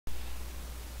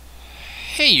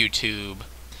Hey YouTube,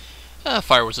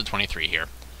 FireWizard23 here.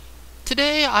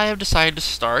 Today I have decided to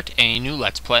start a new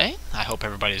Let's Play. I hope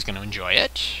everybody's going to enjoy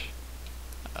it.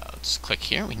 Let's click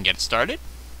here, we can get it started.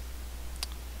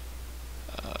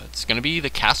 It's going to be the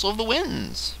Castle of the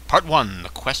Winds, Part 1, A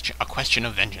Question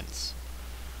of Vengeance.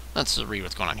 Let's read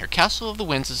what's going on here. Castle of the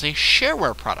Winds is a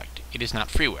shareware product. It is not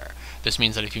freeware. This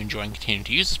means that if you enjoy and continue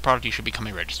to use this product, you should become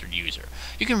a registered user.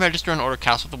 You can register and order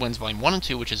Castle of the Winds Volume 1 and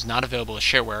 2, which is not available as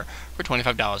shareware, for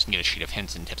 $25 and get a sheet of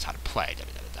hints and tips how to play.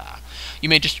 You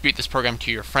may distribute this program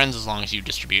to your friends as long as you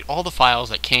distribute all the files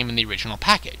that came in the original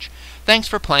package. Thanks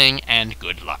for playing, and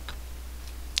good luck.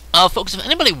 Folks, if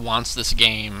anybody wants this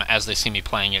game as they see me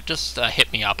playing it, just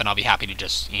hit me up and I'll be happy to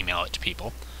just email it to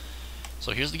people.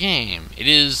 So here's the game. It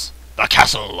is The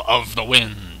Castle of the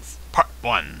Winds, Part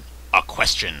 1, A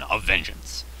Question of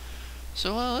Vengeance.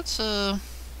 So let's, I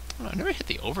never hit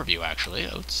the overview actually.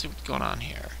 Let's see what's going on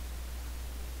here.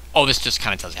 Oh, this just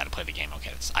kind of tells you how to play the game.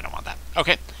 Okay, I don't want that.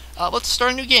 Okay, let's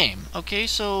start a new game. Okay,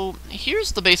 so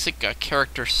here's the basic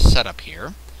character setup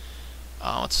here.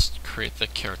 Let's create the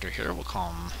character here. We'll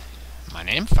call him my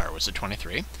name,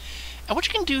 FireWizard23. And what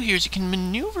you can do here is you can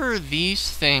maneuver these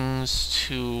things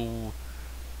to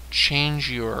change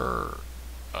your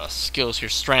skills. Your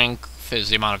strength is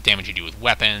the amount of damage you do with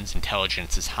weapons.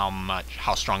 Intelligence is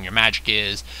how strong your magic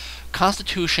is.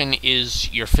 Constitution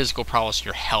is your physical prowess,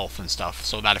 your health and stuff,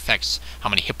 so that affects how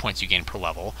many hit points you gain per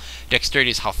level.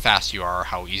 Dexterity is how fast you are,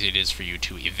 how easy it is for you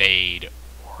to evade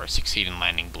or succeed in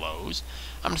landing blows.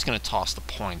 I'm just going to toss the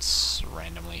points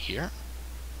randomly here.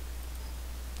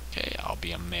 Okay, I'll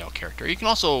be a male character. You can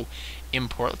also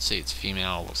import, let's say it's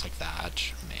female, looks like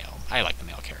that, male. I like the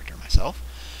male character myself.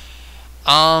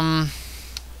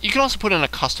 You can also put in a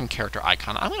custom character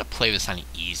icon. I'm going to play this on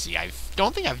easy. I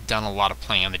don't think I've done a lot of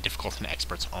playing on the difficult and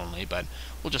experts only, but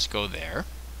we'll just go there.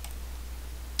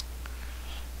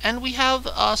 And we have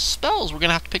spells we're going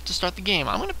to have to pick to start the game.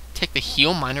 I'm going to take the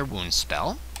Heal Minor Wounds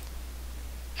spell,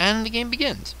 and the game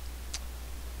begins.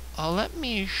 Let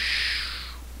me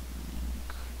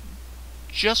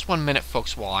just 1 minute,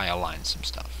 folks, while I align some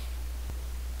stuff.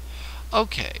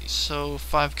 Okay, so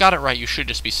if I've got it right, you should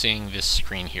just be seeing this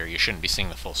screen here. You shouldn't be seeing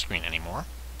the full screen anymore.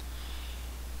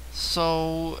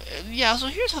 So, yeah, so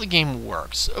here's how the game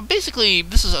works. Basically,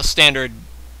 this is a standard,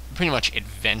 pretty much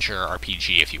adventure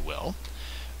RPG, if you will.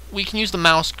 We can use the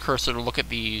mouse cursor to look at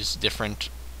these different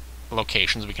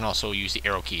locations. We can also use the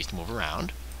arrow keys to move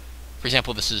around. For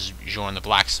example, this is Jorn the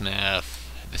Blacksmith.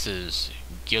 This is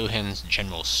Gilhin's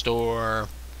General Store,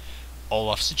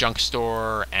 Olaf's Junk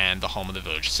Store, and the home of the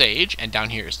village sage, and down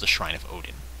here is the Shrine of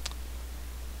Odin.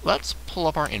 Let's pull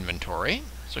up our inventory.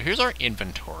 So here's our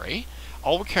inventory.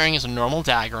 All we're carrying is a normal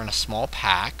dagger and a small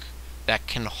pack that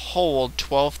can hold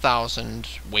 12,000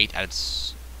 weight at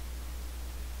its...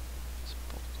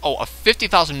 Oh, a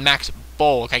 50,000 max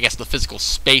bulk, I guess the physical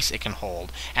space it can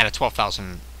hold, and a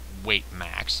 12,000 weight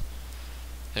max.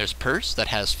 There's a purse that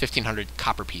has 1,500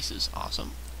 copper pieces.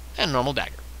 Awesome. And a normal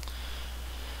dagger.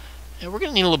 And we're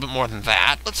going to need a little bit more than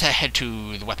that. Let's head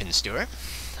to the weapons store.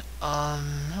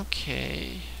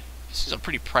 Okay. This is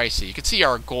pretty pricey. You can see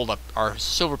our gold up, our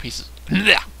silver pieces,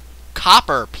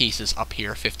 copper pieces up here,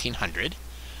 1,500.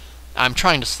 I'm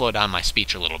trying to slow down my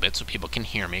speech a little bit so people can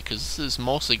hear me, because this is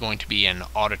mostly going to be an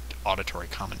auditory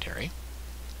commentary.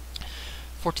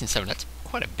 14,700, that's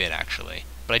quite a bit actually.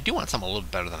 But I do want something a little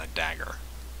better than a dagger.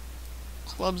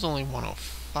 Club's only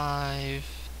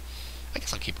 105. I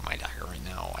guess I'll keep my dagger right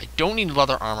now. I don't need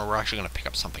leather armor. We're actually going to pick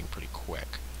up something pretty quick.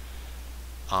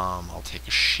 I'll take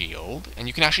a shield. And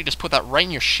you can actually just put that right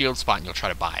in your shield spot and you'll try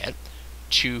to buy it.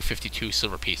 252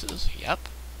 silver pieces. Yep.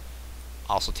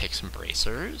 Also take some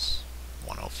bracers.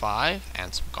 105.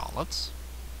 And some gauntlets.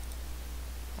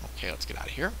 Okay, let's get out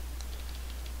of here.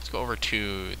 Let's go over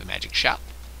to the magic shop.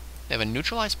 They have a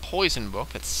neutralized poison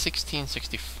book that's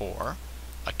 1664.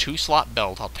 A 2-slot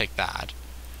belt. I'll take that.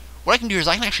 What I can do is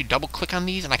I can actually double click on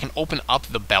these and I can open up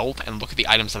the belt and look at the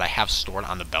items that I have stored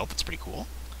on the belt. That's pretty cool.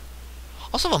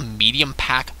 Also have a medium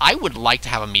pack. I would like to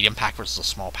have a medium pack versus a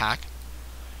small pack.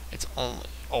 It's only...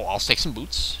 Oh, I'll take some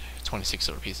boots. 26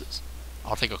 silver pieces.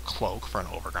 I'll take a cloak for an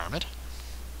overgarment.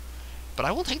 But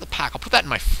I will take the pack. I'll put that in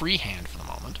my free hand for the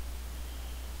moment.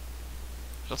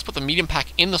 Let's put the medium pack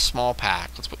in the small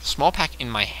pack. Let's put the small pack in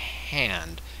my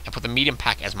hand and put the medium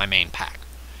pack as my main pack.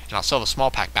 And I'll sell the small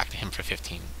pack back to him for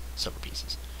 15 silver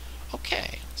pieces.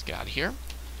 Okay, let's get out of here.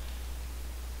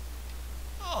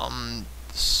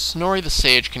 Snorri the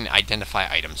Sage can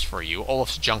identify items for you.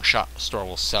 Olaf's Junk Store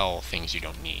will sell things you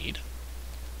don't need.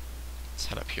 Let's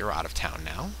head up here. We're out of town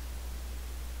now.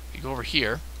 You go over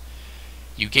here.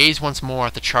 You gaze once more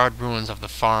at the charred ruins of the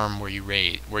farm where you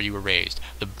were raised.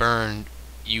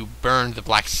 You burned the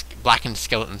blackened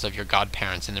skeletons of your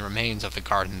godparents in the remains of the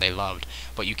garden they loved,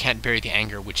 but you can't bury the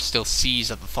anger which still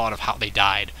seethes at the thought of how they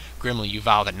died. Grimly, you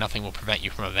vow that nothing will prevent you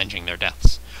from avenging their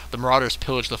deaths. The marauders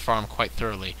pillage the farm quite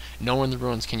thoroughly. Nowhere in the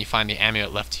ruins can you find the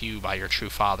amulet left to you by your true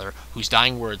father, whose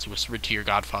dying words, whispered to your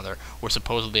godfather, were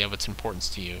supposedly of its importance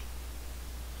to you,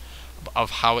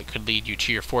 of how it could lead you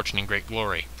to your fortune and great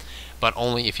glory, but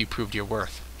only if you proved your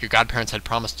worth. Your godparents had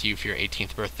promised to you for your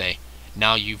 18th birthday.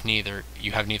 Now you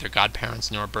have neither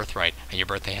godparents nor birthright, and your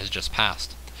birthday has just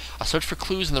passed. A search for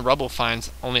clues in the rubble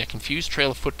finds only a confused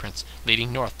trail of footprints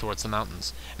leading north towards the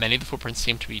mountains. Many of the footprints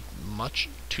seem to be much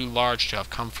too large to have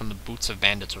come from the boots of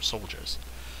bandits or soldiers.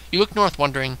 You look north,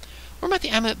 wondering, where might the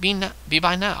amulet be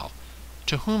by now?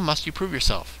 To whom must you prove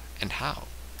yourself, and how?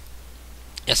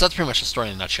 Yes, that's pretty much the story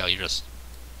in a nutshell. You're just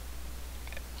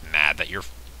mad that your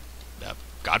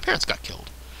godparents got killed.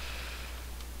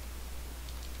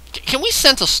 Can we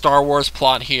sense a Star Wars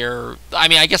plot here? I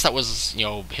mean, I guess that was,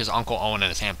 his Uncle Owen and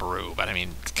his Aunt Beru, but I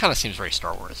mean, it kind of seems very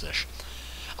Star Wars-ish.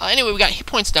 Anyway, we got hit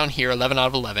points down here, 11 out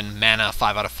of 11, mana,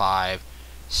 5 out of 5,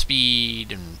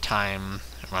 speed and time,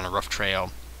 on a rough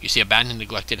trail. You see abandoned,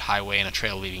 neglected highway and a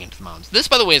trail leading into the mountains. This,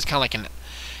 by the way, is kind of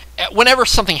like whenever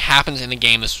something happens in the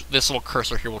game, this little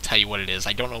cursor here will tell you what it is.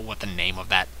 I don't know what the name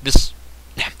of this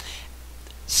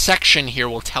section here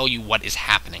will tell you what is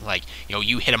happening. Like,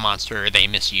 you hit a monster, they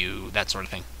miss you, that sort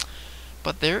of thing.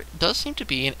 But there does seem to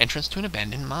be an entrance to an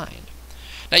abandoned mine.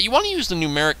 Now, you want to use the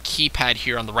numeric keypad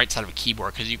here on the right side of a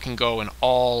keyboard, because you can go in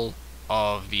all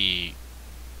of the...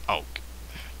 Oh,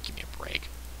 give me a break.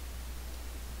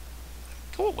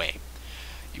 Go away.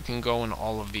 You can go in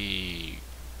all of the...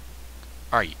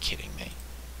 Are you kidding me?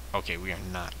 Okay, we are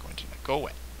not going to... Go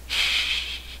away.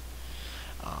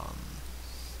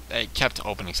 It kept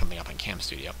opening something up on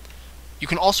Camstudio. You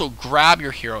can also grab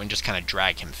your hero and just kind of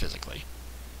drag him physically.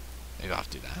 Maybe I'll have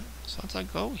to do that. So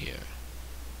let's go here.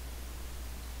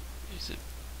 Is it...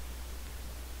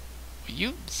 Will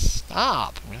you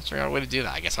stop? I'm going to figure out a way to do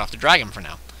that. I guess I'll have to drag him for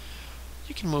now.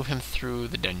 You can move him through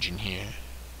the dungeon here.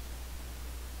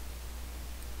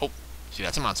 Oh, see,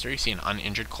 that's a monster. You see an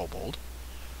uninjured kobold.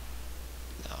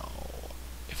 Now,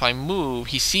 if I move,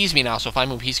 he sees me now, so if I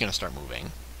move, he's going to start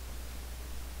moving.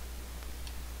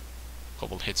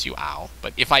 Kobold hits you, ow.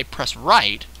 But if I press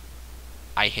right,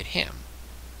 I hit him.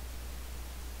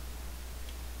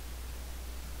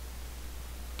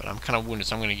 But I'm kind of wounded,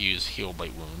 so I'm going to use Heal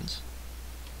Blight Wounds.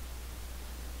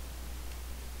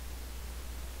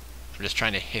 I'm just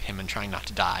trying to hit him and trying not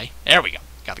to die. There we go.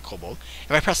 Got the kobold.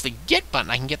 If I press the Get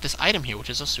button, I can get this item here, which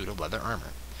is a suit of leather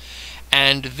armor.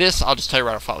 And this, I'll just tell you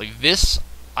right off front, this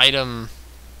item...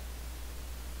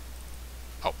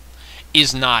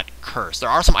 is not cursed. There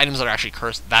are some items that are actually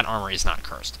cursed. That armor is not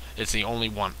cursed. It's the only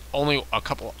one. Only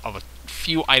a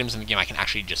few items in the game I can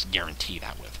actually just guarantee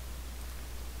that with.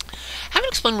 I haven't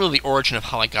explained really the origin of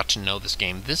how I got to know this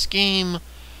game. This game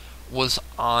was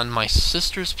on my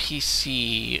sister's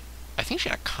PC. I think she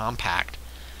had a compact.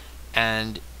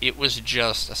 And it was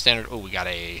just a standard... Oh, we got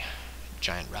a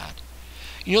giant rat.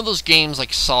 You know those games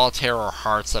like Solitaire or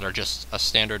Hearts that are just a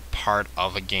standard part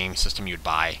of a game system you'd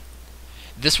buy?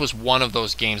 This was one of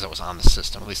those games that was on the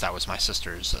system. At least that was my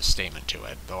sister's statement to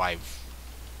it. Though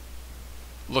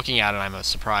looking at it, I'm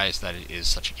surprised that it is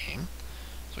such a game.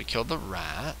 So we killed the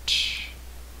rat.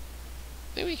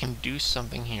 Maybe we can do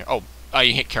something here. Oh,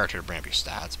 you hit character to bring up your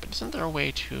stats. But isn't there a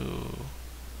way to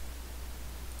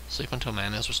sleep until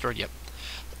mana is restored? Yep.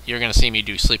 You're going to see me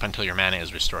do sleep until your mana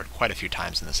is restored quite a few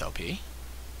times in this LP.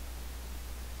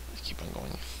 Let's keep on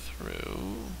going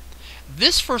through.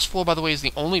 This first floor, by the way, is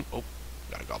the only... Oh.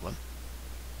 Got a goblin.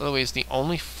 By the way, is the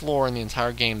only floor in the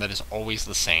entire game that is always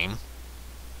the same.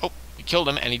 Oh, we killed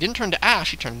him, and he didn't turn to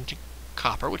ash, he turned into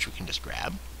copper, which we can just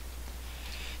grab.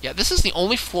 Yeah, this is the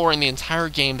only floor in the entire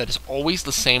game that is always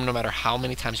the same no matter how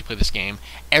many times you play this game.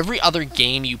 Every other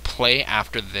game you play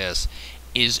after this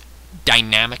is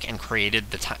dynamic and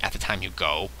created at the time you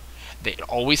go. It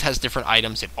always has different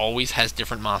items, it always has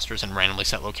different monsters and randomly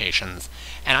set locations,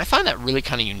 and I find that really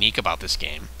kind of unique about this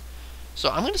game. So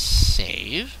I'm going to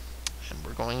save, and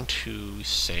we're going to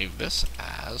save this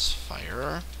as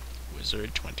Fire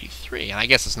Wizard 23. And I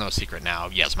guess it's no secret now.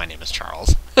 Yes, my name is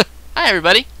Charles. Hi,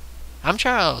 everybody. I'm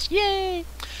Charles. Yay!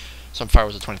 So I'm Fire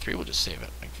Wizard 23. We'll just save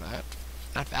it like that.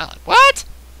 Not valid. What?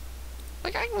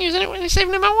 Like, I can use any save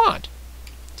name I want.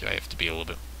 Do I have to be a little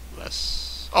bit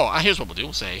less... Oh, here's what we'll do.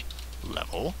 We'll say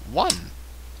level 1.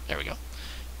 There we go.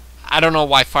 I don't know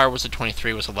why Fire Wizard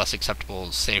 23 was a less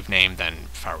acceptable save name than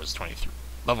Fire Wizard 23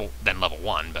 level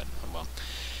 1, but well.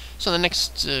 So in the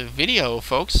next video,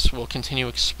 folks, we'll continue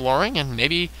exploring, and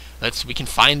maybe we can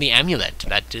find the amulet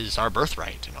that is our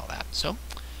birthright and all that. So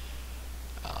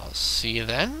I'll see you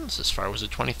then. This is Far Wizard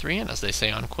 23, and as they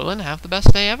say on Quillen, have the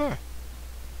best day ever.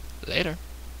 Later.